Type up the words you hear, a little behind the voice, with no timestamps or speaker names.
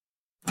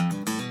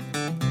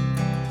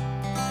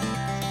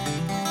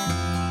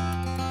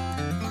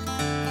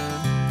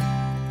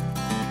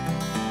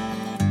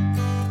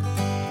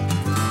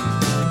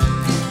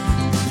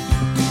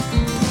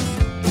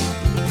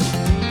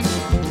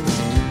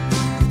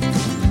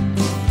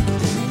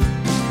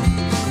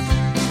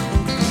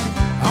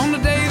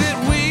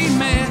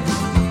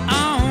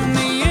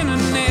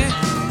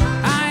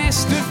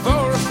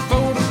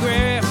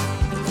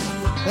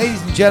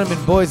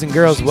gentlemen, boys and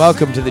girls,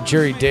 welcome to the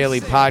Jury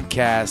Daily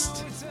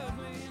Podcast.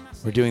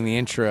 We're doing the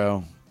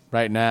intro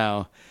right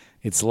now.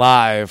 It's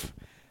live.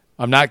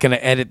 I'm not going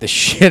to edit the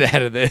shit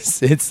out of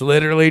this. It's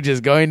literally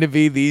just going to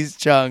be these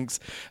chunks.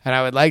 And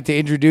I would like to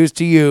introduce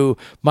to you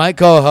my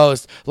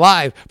co-host,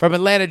 live from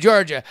Atlanta,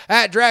 Georgia,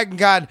 at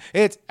DragonCon.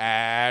 It's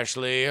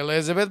Ashley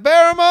Elizabeth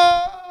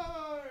Barrymore.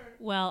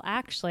 Well,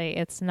 actually,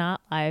 it's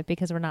not live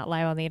because we're not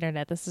live on the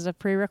internet. This is a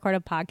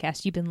pre-recorded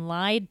podcast. You've been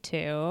lied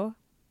to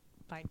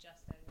by Justin Robert.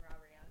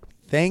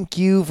 Thank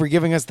you for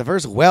giving us the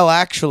first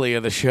actually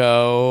of the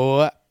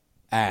show.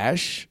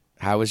 Ash,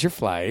 how was your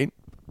flight?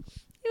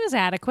 It was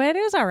adequate.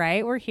 It was all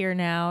right. We're here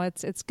now.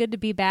 It's good to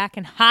be back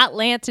in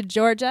Hotlanta,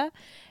 Georgia,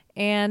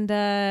 and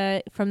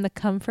from the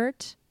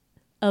comfort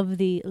of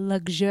the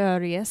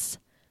luxurious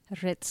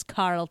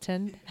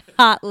Ritz-Carlton,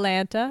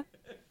 Hotlanta.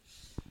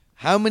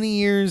 How many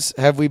years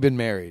have we been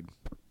married?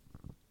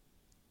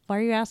 Why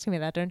are you asking me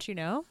that? Don't you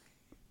know?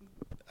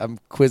 I'm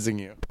quizzing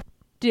you.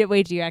 Do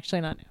you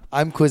actually not know?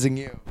 I'm quizzing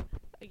you.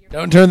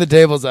 Don't turn the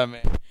tables on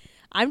me.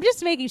 I'm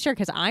just making sure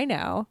because I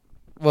know.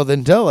 Well,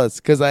 then tell us,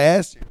 because I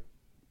asked you.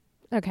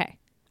 Okay.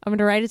 I'm going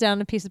to write it down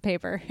on a piece of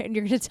paper, and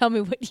you're going to tell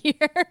me what year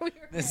we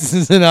were. This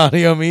is an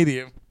audio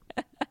medium.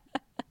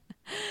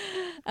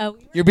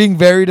 You're being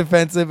very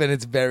defensive, and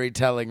it's very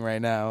telling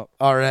right now.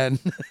 RN.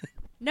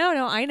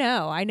 No, I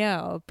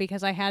know,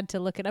 because I had to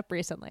look it up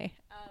recently.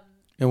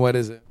 And what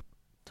is it?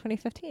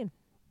 2015.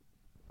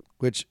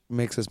 Which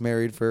makes us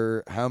married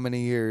for how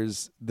many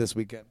years this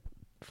weekend?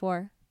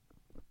 4.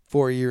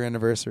 4-year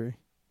anniversary.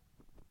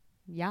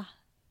 Yeah.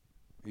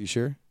 Are you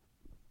sure?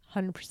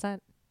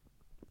 100%.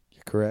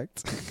 You're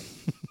correct.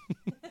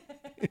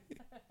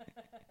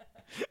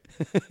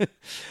 You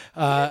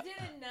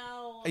didn't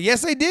know.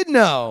 Yes, I did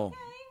know. Okay.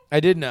 I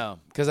did know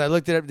because I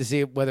looked it up to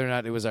see whether or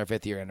not it was our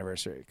 5th year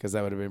anniversary because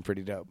that would have been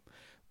pretty dope.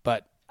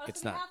 But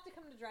it's not. You have to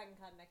come to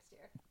DragonCon next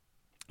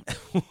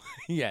year.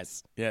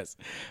 Yes,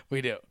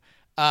 we do.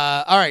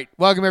 All right.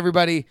 Welcome,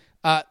 everybody.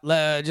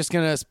 Just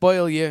going to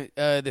spoil you.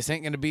 This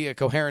ain't going to be a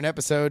coherent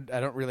episode. I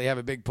don't really have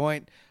a big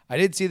point. I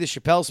did see the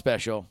Chappelle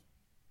special.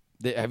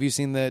 Have you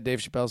seen the Dave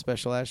Chappelle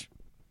special, Ash?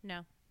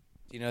 No.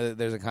 Do you know that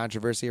there's a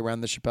controversy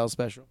around the Chappelle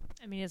special?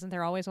 I mean, isn't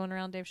there always one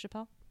around Dave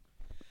Chappelle?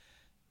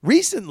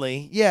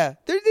 Recently, yeah.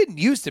 There didn't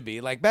used to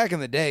be. Like, back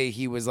in the day,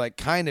 he was, like,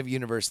 kind of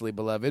universally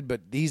beloved.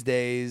 But these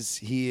days,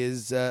 he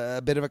is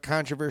a bit of a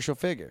controversial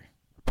figure.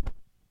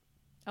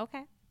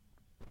 Okay.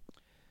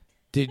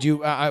 Did you?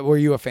 Were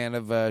you a fan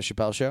of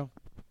Chappelle's show?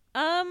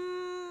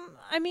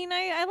 I mean,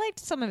 I liked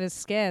some of his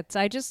skits.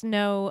 I just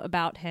know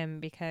about him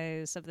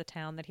because of the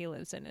town that he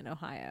lives in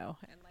Ohio.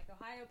 And, like,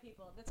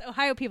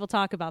 Ohio people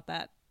talk about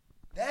that.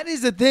 That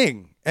is the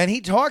thing. And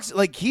he talks,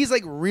 like, he's,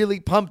 like,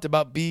 really pumped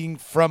about being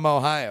from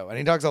Ohio. And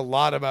he talks a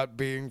lot about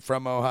being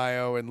from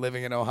Ohio and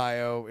living in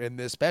Ohio in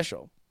this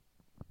special.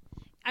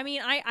 I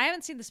mean, I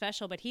haven't seen the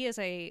special, but he is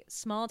a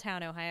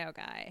small-town Ohio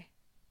guy.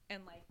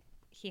 And, like,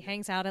 he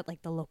hangs out at,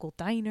 like, the local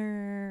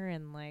diner.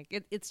 And, like,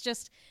 it's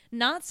just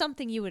not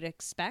something you would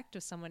expect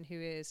of someone who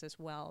is as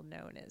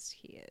well-known as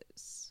he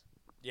is.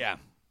 Yeah.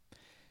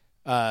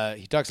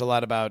 He talks a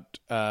lot about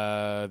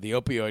the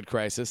opioid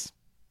crisis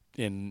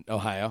in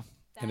Ohio.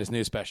 In his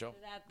new special.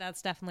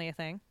 That's definitely a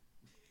thing.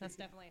 That's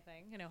definitely a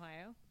thing in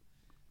Ohio.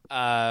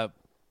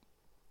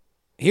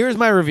 Here's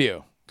my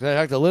review. Because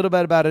I talked a little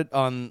bit about it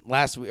on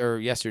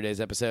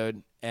yesterday's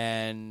episode,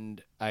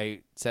 and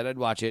I said I'd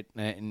watch it,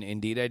 and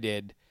indeed I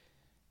did.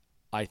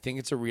 I think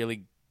it's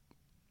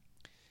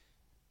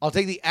I'll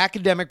take the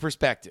academic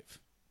perspective.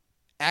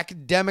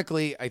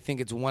 Academically, I think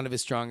it's one of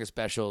his strongest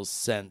specials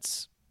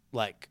since,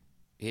 like,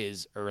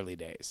 his early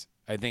days.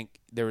 I think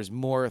there was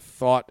more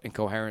thought and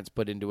coherence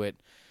put into it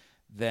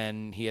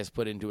than he has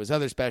put into his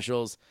other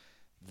specials.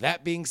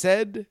 That being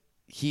said,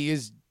 he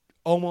is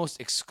almost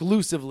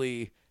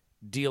exclusively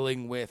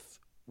dealing with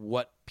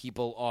what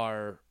people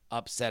are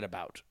upset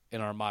about in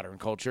our modern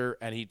culture,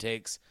 and he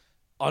takes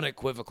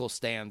unequivocal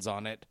stands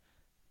on it,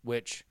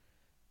 which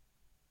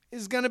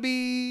is going to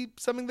be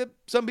something that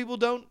some people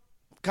don't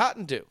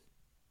cotton to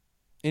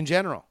in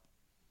general.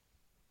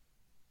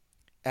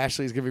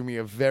 Ashley's giving me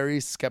a very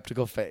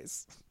skeptical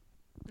face.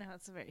 No,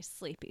 it's a very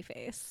sleepy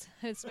face.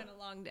 It's been a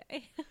long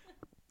day.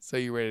 So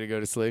you ready to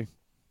go to sleep?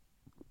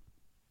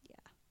 Yeah.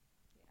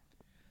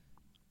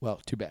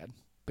 Well, too bad,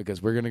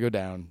 because we're going to go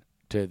down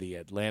to the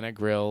Atlanta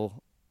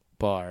Grill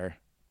Bar,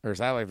 or as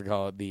I like to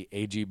call it, the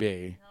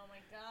AGB. Oh, my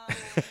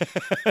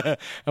God.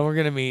 And we're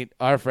going to meet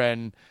our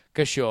friend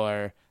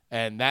Kishore,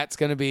 and that's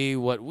going to be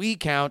what we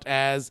count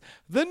as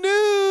the news.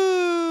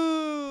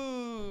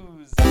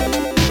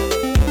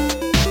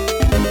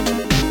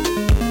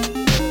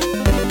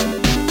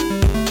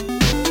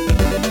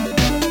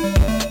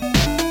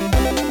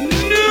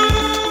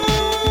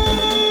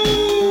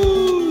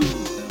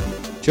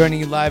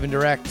 Joining you live and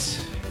direct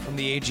from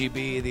the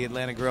AGB, the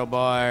Atlanta Grill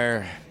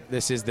Bar.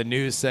 This is the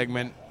news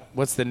segment.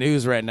 What's the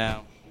news right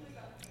now?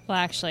 Well,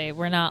 actually,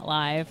 we're not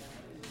live,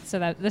 so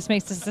that this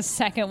makes us the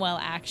second. Well,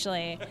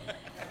 actually,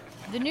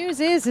 the news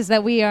is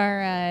that we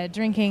are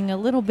drinking a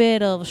little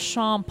bit of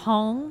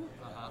champagne.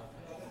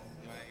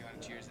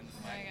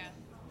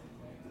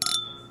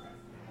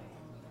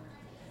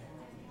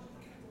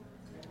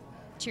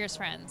 Cheers,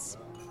 friends.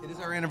 It is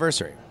our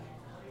anniversary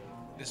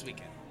this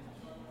weekend.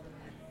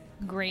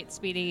 Great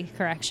speedy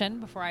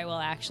correction before I will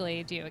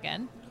actually do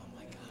again. Oh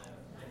my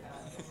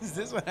God. Is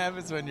this what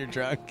happens when you're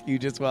drunk? You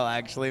just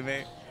actually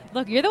me?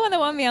 Look, you're the one that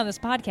wanted me on this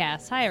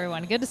podcast. Hi,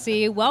 everyone. Good to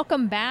see you.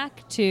 Welcome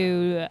back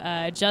to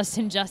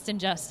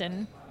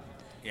Justin.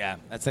 Yeah,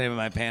 that's the name of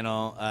my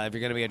panel. If you're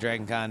going to be at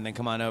Dragon Con, then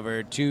come on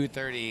over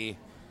 2:30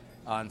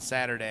 on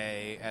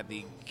Saturday at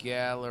the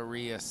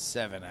Galleria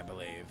 7, I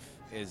believe,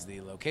 is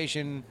the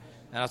location.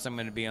 And also I'm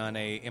going to be on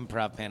a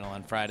improv panel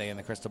on Friday in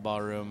the Crystal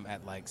Ballroom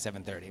at like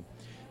 7:30.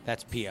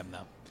 That's PM,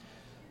 though.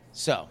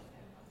 So,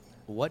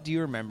 what do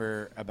you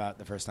remember about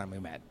the first time we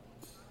met?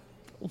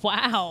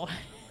 Wow.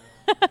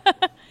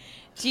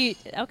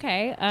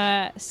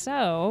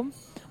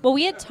 Well,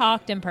 we had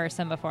talked in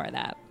person before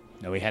that.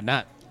 No, we had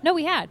not. No,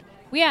 we had.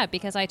 We had,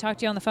 because I talked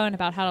to you on the phone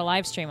about how to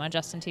live stream on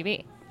Justin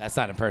TV. That's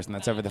not in person.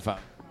 That's over the phone.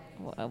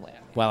 Whatever.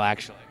 Well,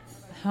 actually.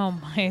 Oh,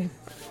 my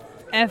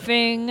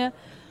effing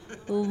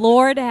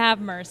Lord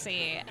have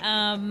mercy.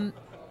 Well,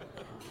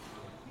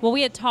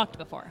 we had talked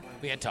before.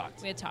 We had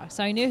talked.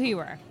 So I knew who you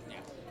were. Yeah.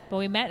 But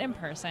we met in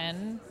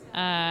person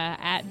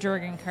at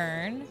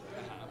Jorgenkern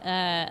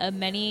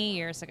many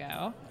years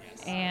ago.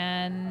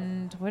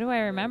 And what do I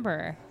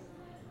remember?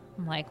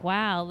 I'm like,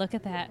 wow, look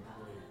at that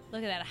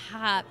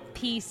hot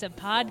piece of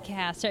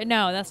podcast.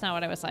 No, that's not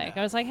what I was like.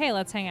 I was like, hey,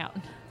 let's hang out.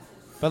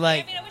 But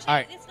like, I wish all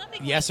right, it's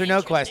nothing yes like or no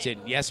interesting.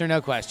 question. Yes or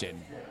no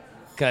question.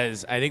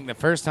 Because I think the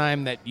first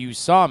time that you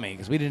saw me,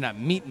 because we did not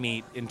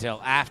meet until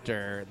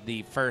after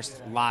the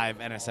first live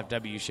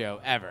NSFW show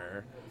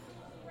ever.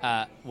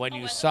 When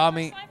you saw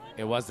me,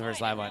 it was the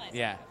first live one.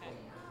 Yeah.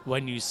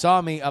 When you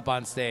saw me up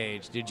on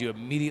stage, did you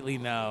immediately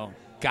know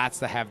gots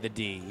to have the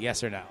D?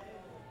 Yes or no?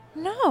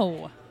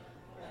 No.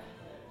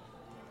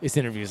 This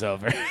interview's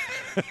over.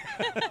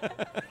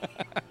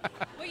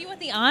 Well, you want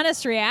the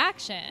honest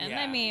reaction.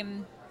 Yeah. I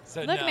mean,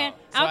 So look, no. man.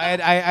 So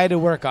I had to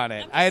work on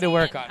it. I had to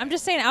work on it. I'm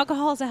just saying,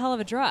 alcohol is a hell of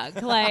a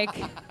drug. Like,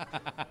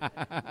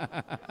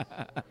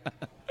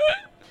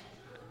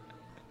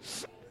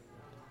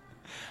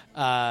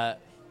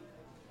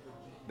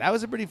 that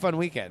was a pretty fun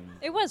weekend.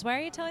 it was. Why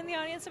are you telling the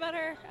audience about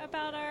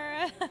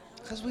our?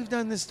 Because we've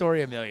done this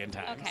story a million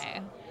times.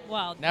 Okay.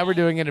 Well, Now we're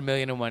doing it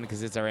 1,000,001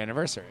 because it's our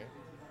anniversary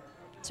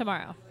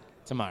tomorrow.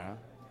 tomorrow.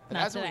 But Not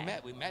that's when we today.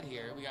 met. We met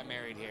here. We got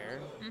married here.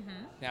 Mm-hmm.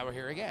 Now we're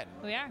here again.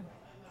 We are.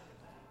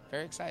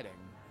 Very exciting.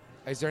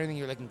 Is there anything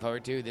you're looking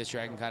forward to this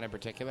Dragon Con in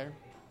particular?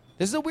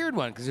 This is a weird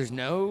one because there's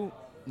no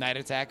Night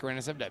Attack or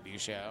NSFW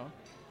show.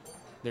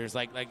 There's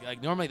like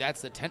normally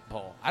that's the tent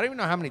pole. I don't even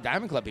know how many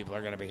Diamond Club people are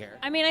going to be here.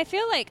 I mean, I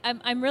feel like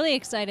I'm really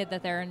excited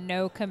that there are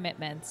no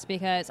commitments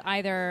because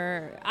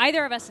either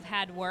of us have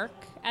had work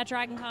at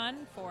Dragon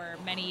Con for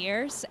many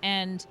years,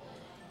 and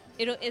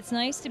it's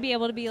nice to be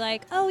able to be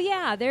like, oh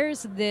yeah,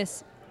 there's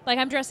this. Like,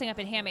 I'm dressing up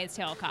in Handmaid's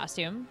Tale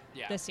costume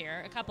this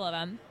year, a couple of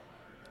them.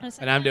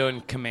 And I'm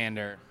doing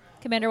Commander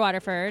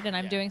Waterford, and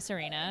I'm doing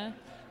Serena.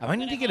 I might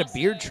need to get a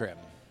beard trim.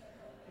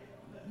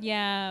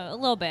 Yeah, a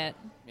little bit.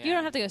 Yeah. You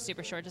don't have to go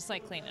super short, just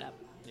like clean it up.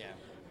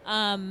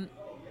 Yeah.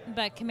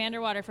 But Commander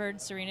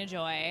Waterford, Serena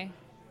Joy,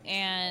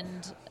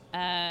 and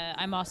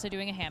I'm also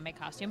doing a handmaid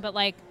costume. But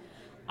like,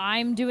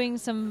 I'm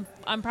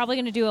probably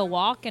going to do a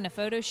walk and a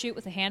photo shoot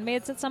with the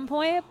handmaids at some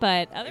point.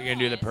 But You're going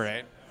to do the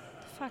parade?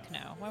 Fuck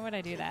no. Why would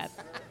I do that?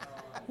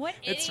 What?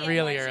 It's idiot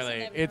really wants to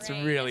early. see the It's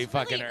parade? really It's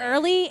fucking really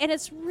early. and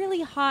it's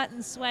really hot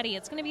and sweaty.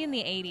 It's going to be in the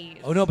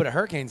 80s. Oh, no, but a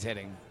hurricane's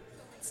hitting.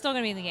 It's still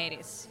going to be in the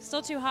 80s.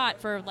 Still too hot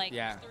for like 3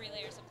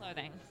 layers of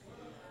clothing.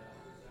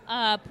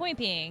 Point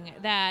being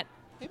that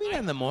Maybe not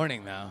in the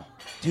morning, though.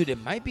 Dude, it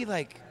might be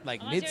like I'm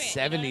not mid doing it. 70s You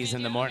know what I'm in the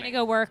gonna do? morning. I'm going to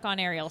go work on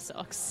aerial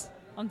silks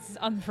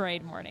on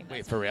parade morning. Wait,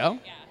 That's for what- real?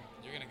 Yeah.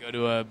 You're going to go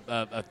to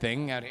a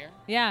thing out here?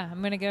 Yeah, I'm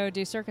going to go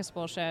do circus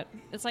bullshit.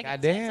 It's like it's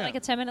Goddamn. like a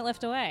 10-minute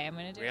lift away. I'm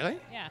going to do Really?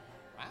 it. Yeah.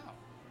 Wow.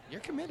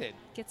 You're committed.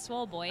 Get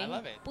swole, boy. I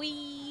love it.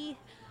 Boy.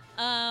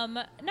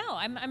 No,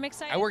 I'm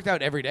excited. I worked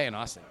out every day in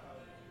Austin.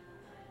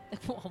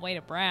 Well, way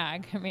to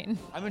brag. I mean,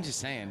 I'm just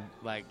saying,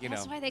 like, you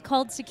that's know. why they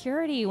called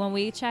security when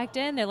we checked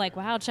in. They're like,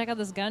 "Wow, check out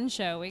this gun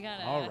show. We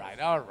got All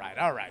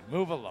right.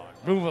 Move along.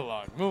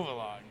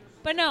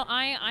 But no,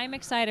 I'm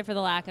excited for the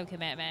lack of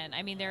commitment.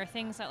 I mean, there are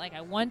things that like I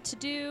want to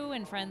do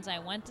and friends I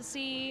want to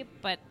see,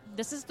 but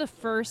this is the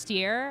first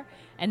year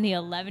and the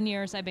 11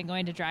 years I've been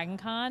going to Dragon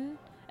Con,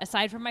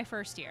 aside from my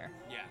first year,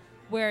 Yeah.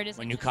 where it is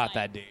When you caught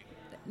that date.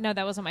 No,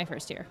 that wasn't my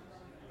first year.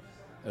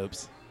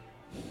 Oops.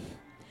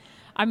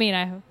 I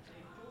mean,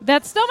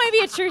 that still might be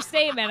a true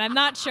statement. I'm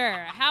not sure.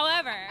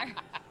 However,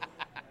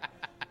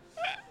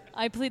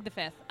 I plead the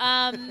fifth.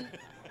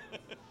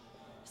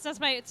 Since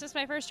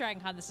my first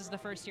Dragon Con, this is the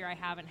first year I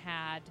haven't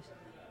had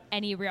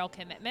any real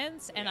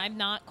commitments, and I'm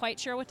not quite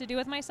sure what to do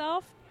with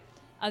myself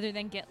other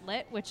than get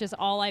lit, which is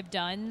all I've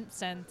done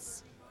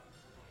since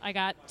I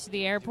got to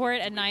the airport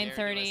at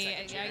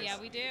 9:30. Yeah,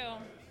 we do.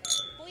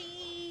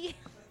 Whee!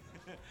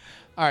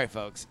 All right,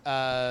 folks.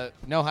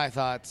 No high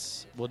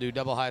thoughts. We'll do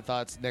double high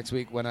thoughts next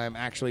week when I'm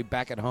actually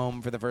back at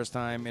home for the first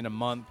time in a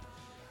month.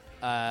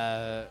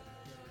 But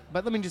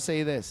let me just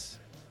say this.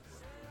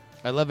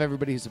 I love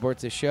everybody who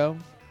supports this show.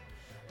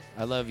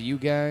 I love you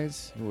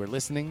guys who are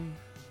listening.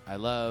 I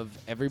love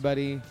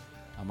everybody.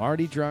 I'm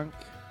already drunk.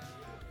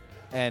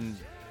 And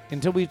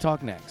until we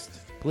talk next,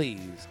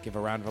 please give a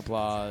round of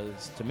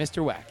applause to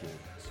Mr. Wacky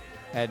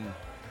and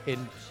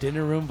in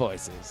Dinner Room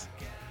Voices.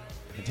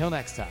 Until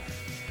next time,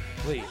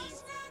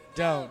 please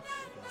don't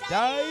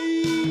die. Do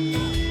you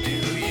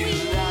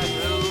like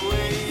the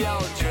way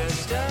you're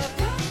dressed up?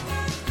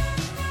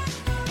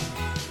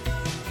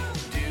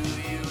 Do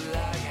you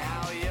like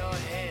how your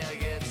hair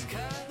gets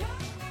cut?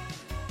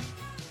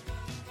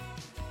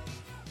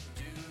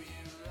 Do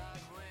you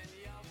like when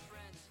your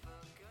friends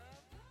fuck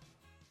up?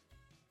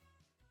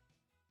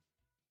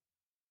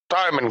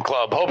 Diamond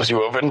Club hopes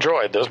you have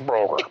enjoyed this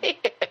program.